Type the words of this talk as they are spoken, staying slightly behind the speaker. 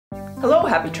Hello,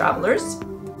 happy travelers!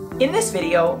 In this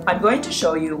video, I'm going to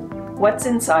show you what's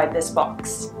inside this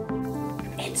box.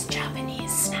 It's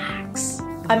Japanese snacks.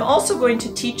 I'm also going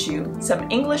to teach you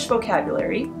some English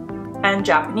vocabulary and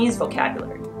Japanese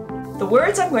vocabulary. The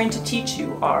words I'm going to teach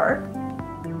you are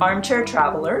armchair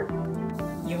traveler,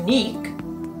 unique,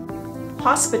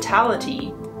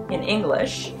 hospitality in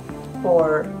English,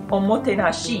 or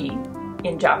omotenashi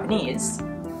in Japanese,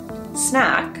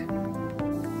 snack,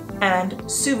 and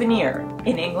souvenir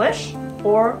in English,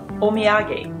 or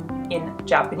omiyage in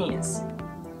Japanese.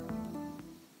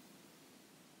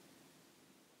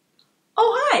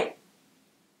 Oh, hi!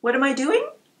 What am I doing?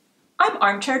 I'm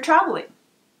armchair traveling.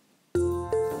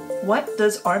 What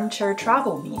does armchair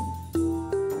travel mean?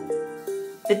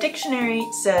 The dictionary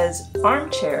says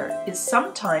armchair is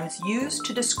sometimes used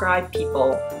to describe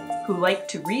people who like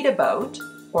to read about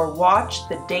or watch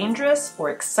the dangerous or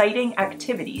exciting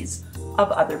activities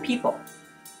of other people.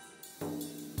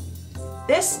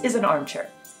 This is an armchair.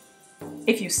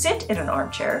 If you sit in an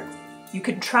armchair, you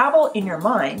can travel in your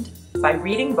mind by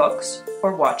reading books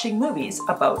or watching movies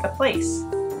about a place.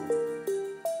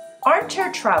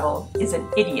 Armchair travel is an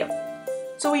idiom,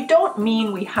 so we don't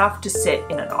mean we have to sit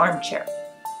in an armchair.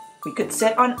 We could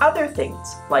sit on other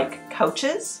things like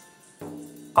couches,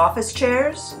 office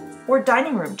chairs, or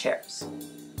dining room chairs.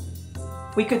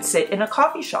 We could sit in a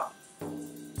coffee shop.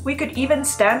 We could even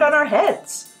stand on our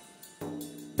heads.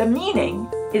 The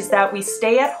meaning is that we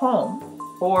stay at home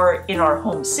or in our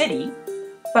home city,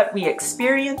 but we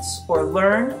experience or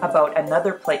learn about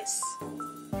another place.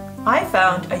 I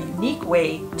found a unique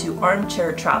way to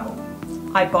armchair travel.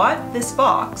 I bought this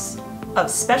box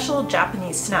of special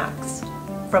Japanese snacks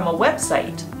from a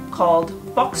website called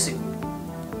Bokksu.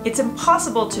 It's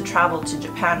impossible to travel to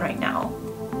Japan right now,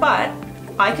 but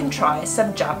I can try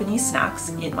some Japanese snacks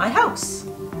in my house.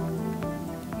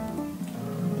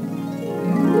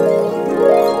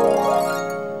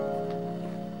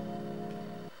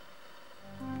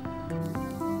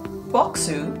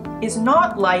 Bokksu is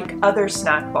not like other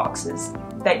snack boxes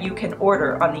that you can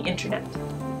order on the internet.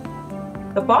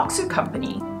 The Bokksu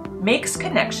company makes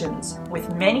connections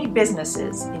with many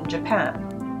businesses in Japan.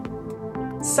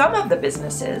 Some of the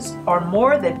businesses are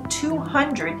more than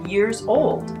 200 years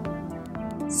old.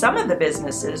 Some of the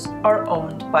businesses are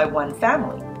owned by one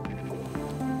family.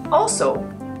 Also,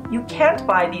 you can't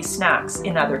buy these snacks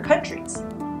in other countries,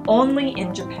 only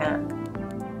in Japan.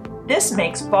 This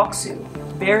makes Bokksu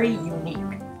very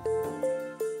unique.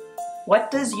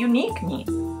 What does unique mean?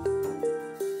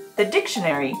 The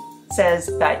dictionary says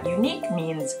that unique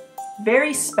means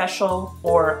very special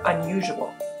or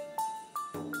unusual.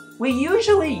 We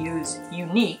usually use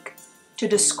unique to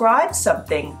describe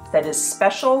something that is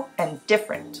special and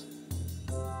different.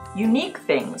 Unique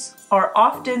things are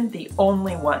often the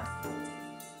only one.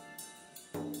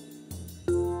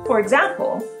 For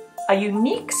example, a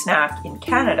unique snack in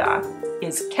Canada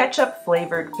is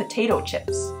ketchup-flavored potato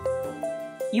chips.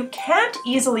 You can't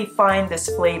easily find this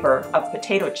flavor of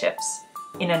potato chips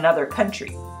in another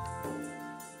country.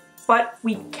 But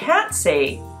we can't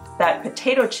say that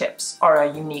potato chips are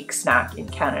a unique snack in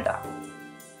Canada.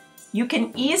 You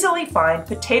can easily find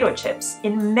potato chips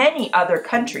in many other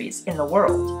countries in the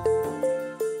world.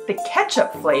 The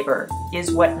ketchup flavor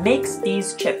is what makes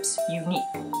these chips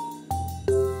unique.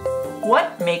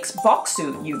 What makes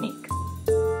Bokksu unique?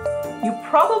 You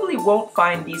probably won't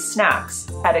find these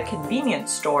snacks at a convenience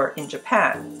store in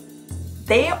Japan.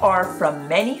 They are from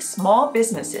many small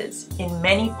businesses in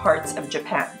many parts of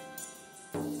Japan.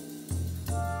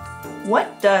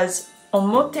 What does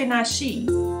omotenashi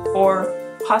or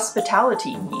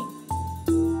hospitality mean?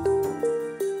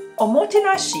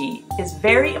 Omotenashi is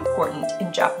very important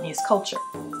in Japanese culture.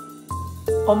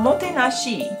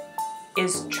 Omotenashi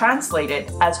is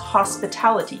translated as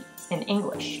hospitality in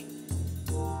English.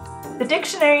 The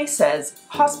dictionary says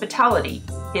hospitality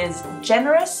is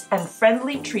generous and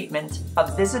friendly treatment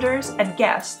of visitors and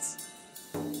guests.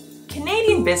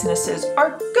 Canadian businesses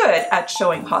are good at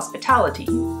showing hospitality,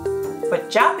 but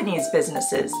Japanese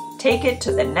businesses take it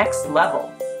to the next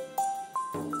level.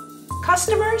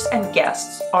 Customers and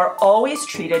guests are always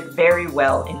treated very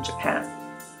well in Japan.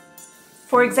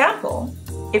 For example,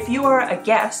 if you are a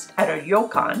guest at a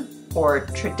ryokan, or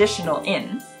traditional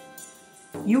inn,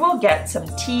 you will get some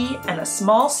tea and a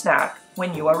small snack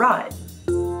when you arrive.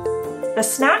 The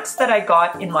snacks that I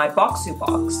got in my Bokksu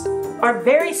box are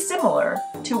very similar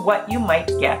to what you might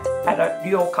get at a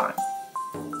ryokan.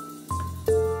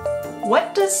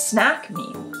 What does snack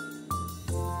mean?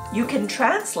 You can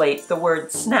translate the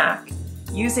word snack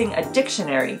using a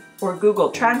dictionary or Google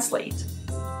Translate,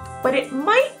 but it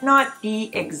might not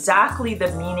be exactly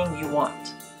the meaning you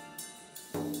want.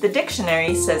 The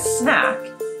dictionary says snack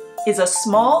is a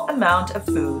small amount of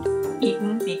food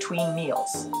eaten between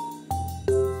meals.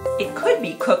 It could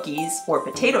be cookies or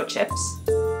potato chips,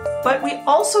 but we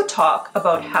also talk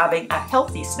about having a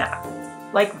healthy snack,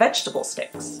 like vegetable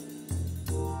sticks.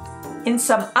 In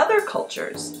some other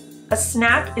cultures, a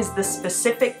snack is the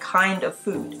specific kind of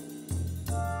food.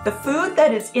 The food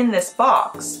that is in this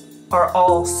box are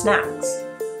all snacks.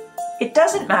 It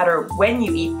doesn't matter when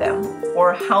you eat them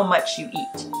or how much you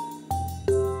eat.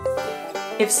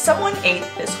 If someone ate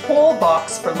this whole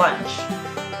box for lunch,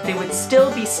 they would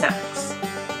still be snacks.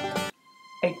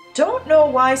 I don't know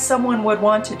why someone would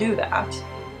want to do that.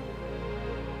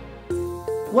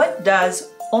 What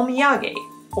does omiyage,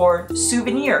 or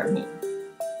souvenir, mean?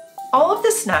 All of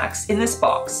the snacks in this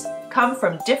box come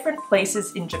from different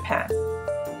places in Japan.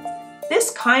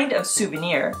 This kind of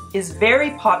souvenir is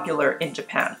very popular in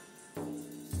Japan.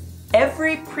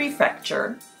 Every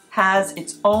prefecture has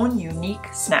its own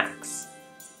unique snacks.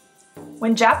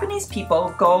 When Japanese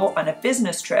people go on a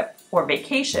business trip or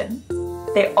vacation,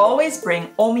 they always bring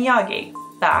omiyage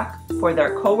back for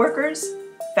their coworkers,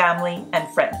 family,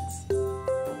 and friends.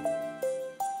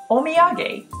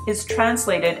 Omiyage is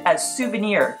translated as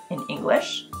souvenir in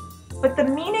English, but the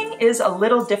meaning is a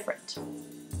little different.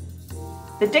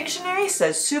 The dictionary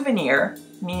says souvenir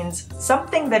means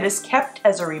something that is kept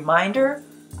as a reminder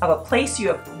of a place you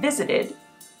have visited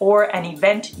or an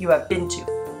event you have been to.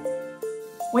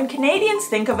 When Canadians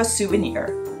think of a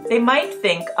souvenir, they might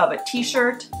think of a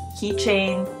t-shirt,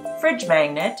 keychain, fridge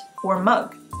magnet, or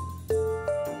mug.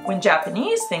 When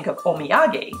Japanese think of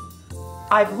omiyage,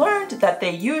 I've learned that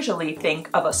they usually think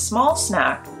of a small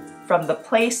snack from the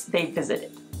place they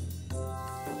visited.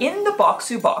 In the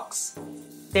Bokksu box,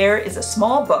 there is a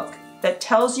small book that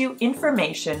tells you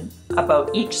information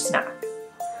about each snack.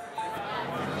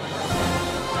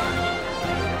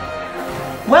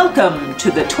 Welcome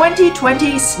to the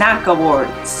 2020 Snack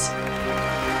Awards.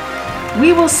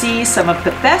 We will see some of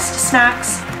the best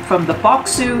snacks from the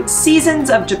Bokksu Seasons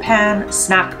of Japan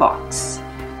snack box.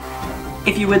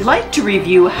 If you would like to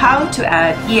review how to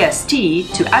add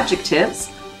EST to adjectives,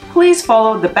 please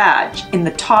follow the badge in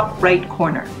the top right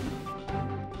corner.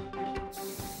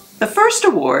 The first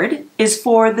award is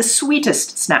for the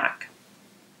sweetest snack.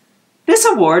 This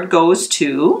award goes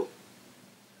to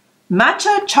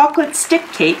Matcha Chocolate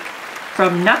Stick Cake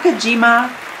from Nakajima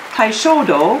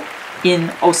Taishodo in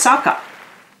Osaka.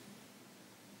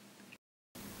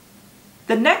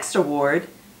 The next award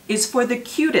is for the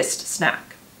cutest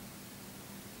snack.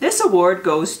 This award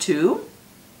goes to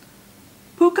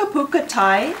Puka Puka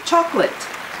Thai Chocolate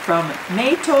from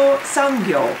Meito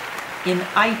Sangyo in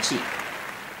Aichi.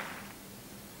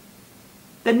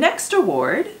 The next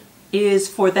award is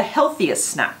for the healthiest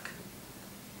snack.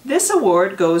 This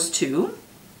award goes to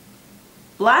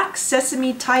Black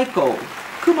Sesame Taiko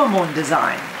Kumamon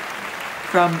Design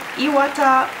from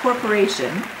Iwata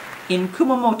Corporation in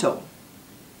Kumamoto.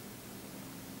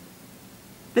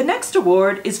 The next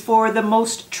award is for the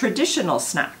most traditional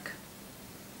snack.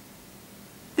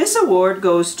 This award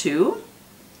goes to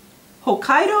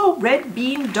Hokkaido Red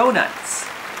Bean Donuts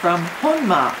from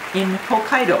Honma in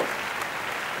Hokkaido.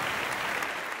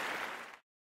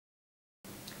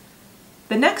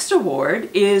 The next award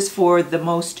is for the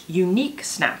most unique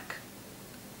snack.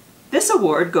 This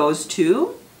award goes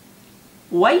to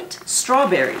White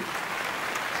Strawberry.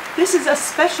 This is a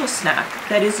special snack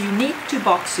that is unique to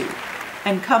Bokksu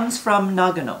and comes from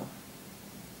Nagano.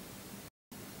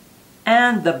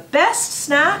 And the best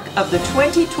snack of the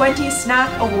 2020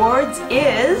 Snack Awards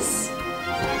is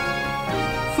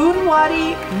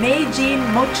Funwari Meijin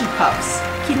Mochi Puffs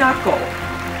Kinako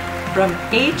from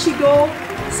Eichigo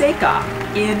Seika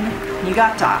in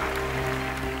Niigata.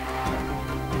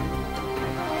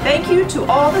 Thank you to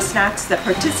all the snacks that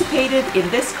participated in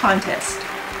this contest.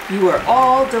 You were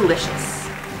all delicious.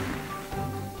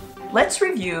 Let's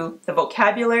review the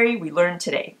vocabulary we learned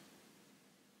today.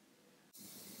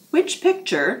 Which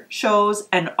picture shows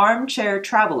an armchair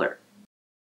traveler?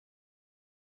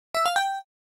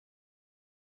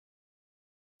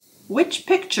 Which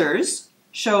pictures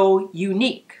show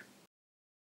unique?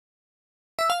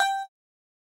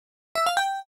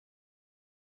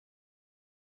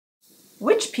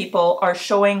 Which people are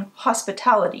showing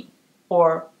hospitality,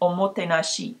 or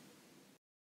omotenashi?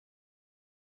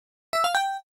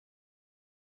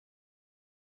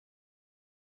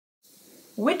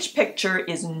 Which picture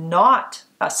is not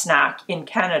a snack in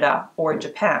Canada or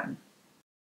Japan?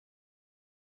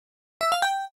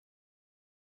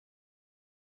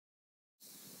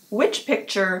 Which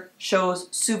picture shows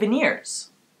souvenirs?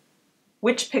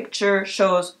 Which picture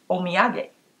shows omiyage?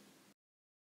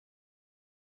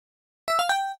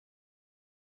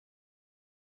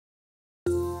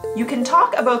 You can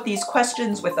talk about these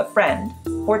questions with a friend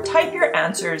or type your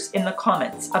answers in the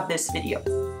comments of this video.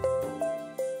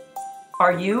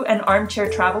 Are you an armchair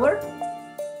traveler?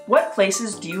 What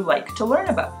places do you like to learn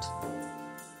about?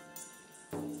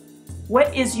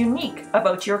 What is unique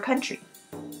about your country?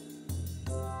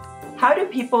 How do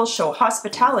people show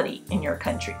hospitality in your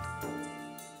country?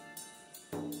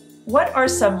 What are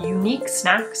some unique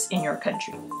snacks in your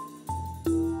country?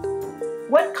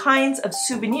 What kinds of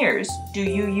souvenirs do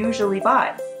you usually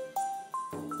buy?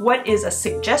 What is a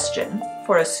suggestion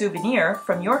for a souvenir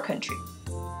from your country?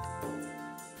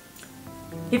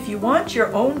 If you want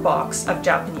your own box of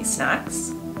Japanese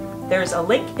snacks, there's a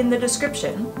link in the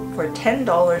description for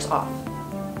 $10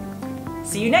 off.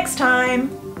 See you next time!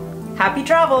 Happy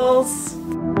travels!